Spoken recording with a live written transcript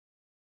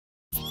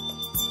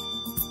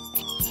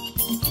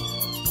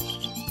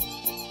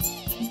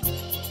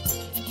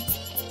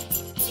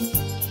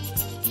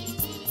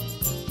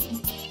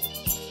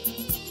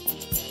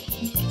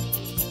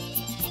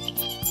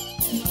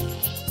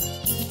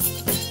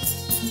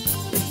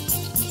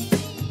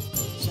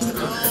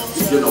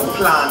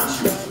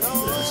plant you.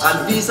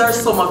 And these are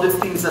some of the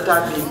things that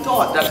are being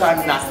taught that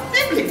are not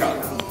biblical.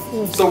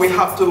 So we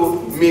have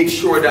to make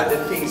sure that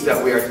the things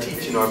that we are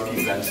teaching our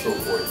people and so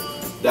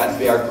forth, that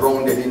they are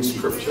grounded in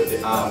scripture, the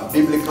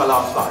biblical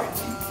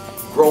authority,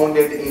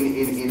 grounded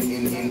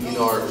in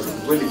our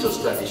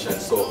religious tradition.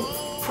 So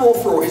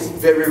Pro is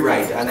very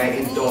right, and I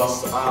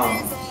endorse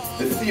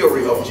the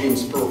theory of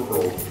James Pro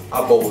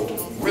about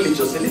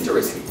religious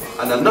illiteracy.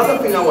 And another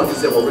thing I want to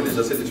say about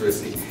religious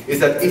illiteracy is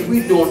that if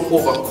we don't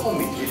overcome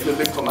it, it will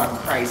become a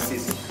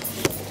crisis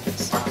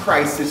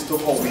to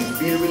how we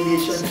build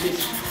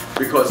relationships,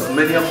 because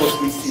many of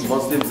us, we see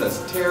Muslims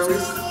as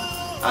terrorists,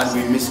 and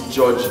we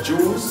misjudge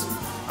Jews,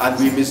 and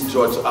we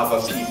misjudge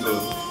other people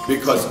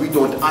because we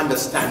don't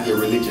understand their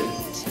religion.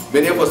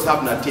 Many of us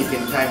have not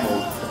taken time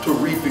out to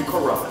read the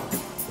Quran.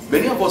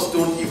 Many of us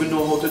don't even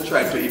know how to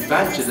try to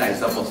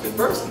evangelize a Muslim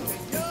person.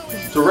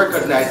 To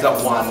recognize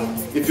that one,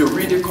 if you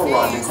read the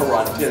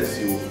Quran tells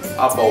you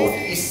about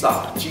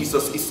Isa,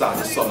 Jesus Isa,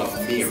 the son of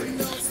Mary.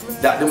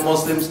 That the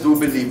Muslims do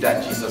believe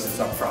that Jesus is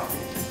a prophet.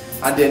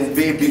 And then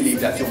they believe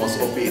that you must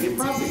obey the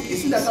prophet.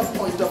 Isn't that a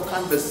point of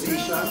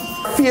conversation?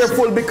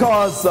 Fearful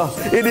because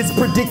it is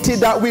predicted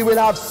that we will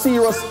have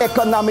serious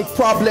economic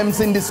problems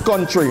in this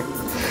country.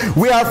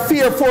 We are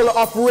fearful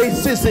of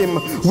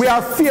racism. We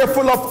are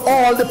fearful of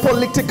all the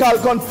political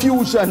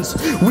confusions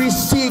we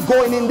see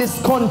going in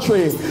this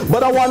country.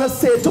 But I want to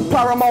say to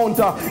Paramount,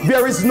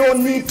 there is no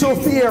need to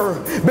fear,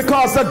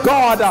 because the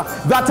God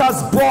that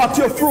has brought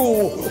you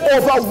through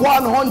over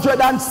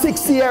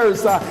 106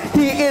 years,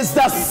 He is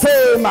the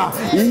same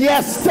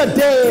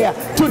yesterday,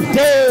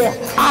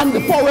 today, and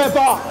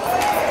forever.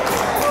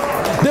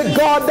 The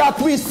God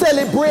that we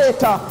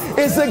celebrate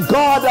is a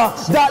God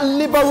that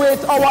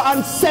liberates our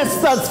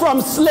ancestors from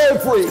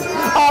slavery.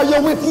 Are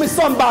you with me,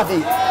 somebody?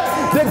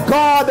 The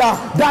God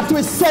that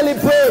we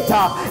celebrate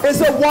is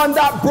the one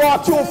that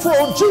brought you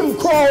through Jim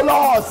Crow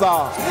laws.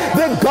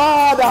 The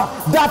God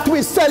that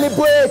we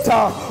celebrate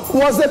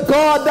was the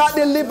God that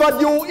delivered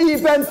you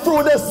even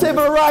through the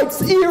civil rights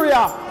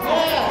era.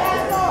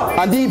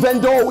 And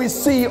even though we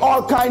see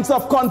all kinds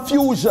of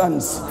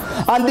confusions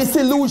and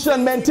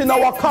disillusionment in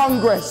our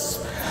Congress,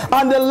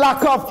 and the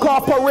lack of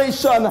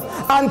cooperation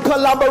and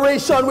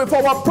collaboration with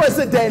our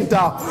president,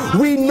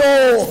 we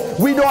know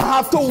we don't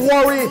have to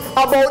worry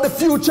about the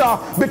future,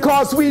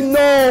 because we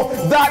know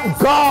that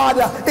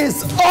God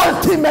is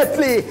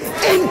ultimately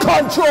in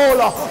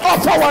control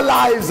of our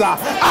lives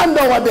and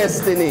our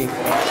destiny.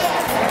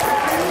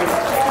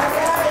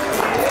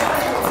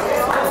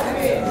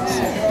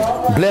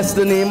 Bless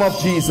the name of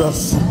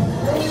Jesus.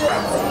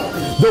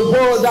 The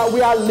world that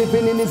we are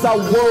living in is a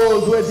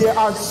world where there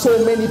are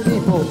so many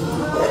people.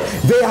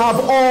 They have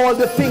all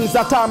the things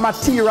that are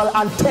material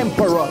and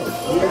temporal,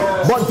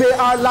 but they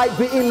are like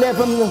the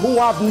 11 who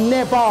have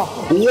never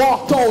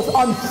walked out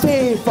on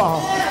faith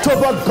to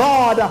the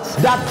God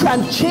that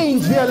can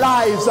change their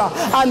lives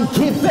and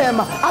give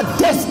them a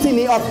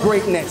destiny of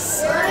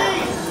greatness.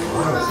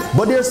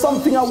 But there's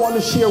something I want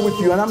to share with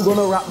you, and I'm going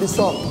to wrap this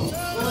up.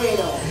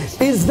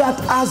 Is that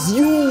as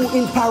you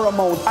in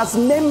Paramount, as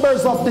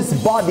members of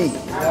this body,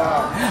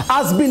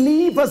 as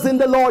believers in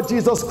the Lord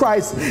Jesus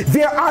Christ,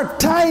 there are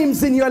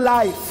times in your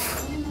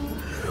life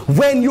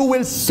when you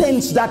will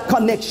sense that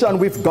connection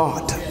with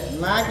God.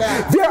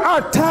 There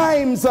are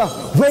times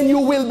when you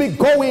will be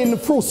going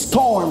through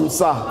storms.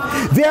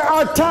 There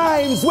are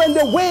times when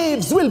the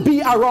waves will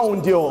be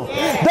around you.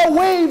 The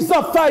waves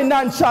of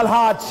financial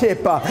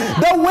hardship,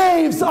 the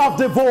waves of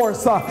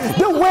divorce,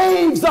 the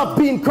waves of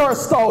being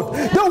cursed out,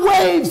 the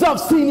waves of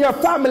seeing your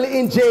family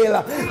in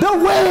jail,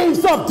 the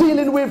waves of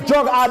dealing with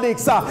drug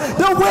addicts,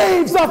 the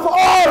waves of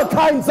all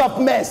kinds of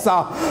mess.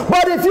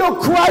 But if you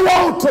cry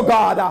out to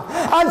God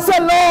and say,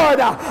 Lord,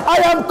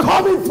 I am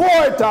coming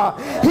forth,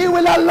 He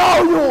will allow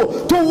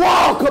you to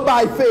walk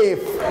by faith.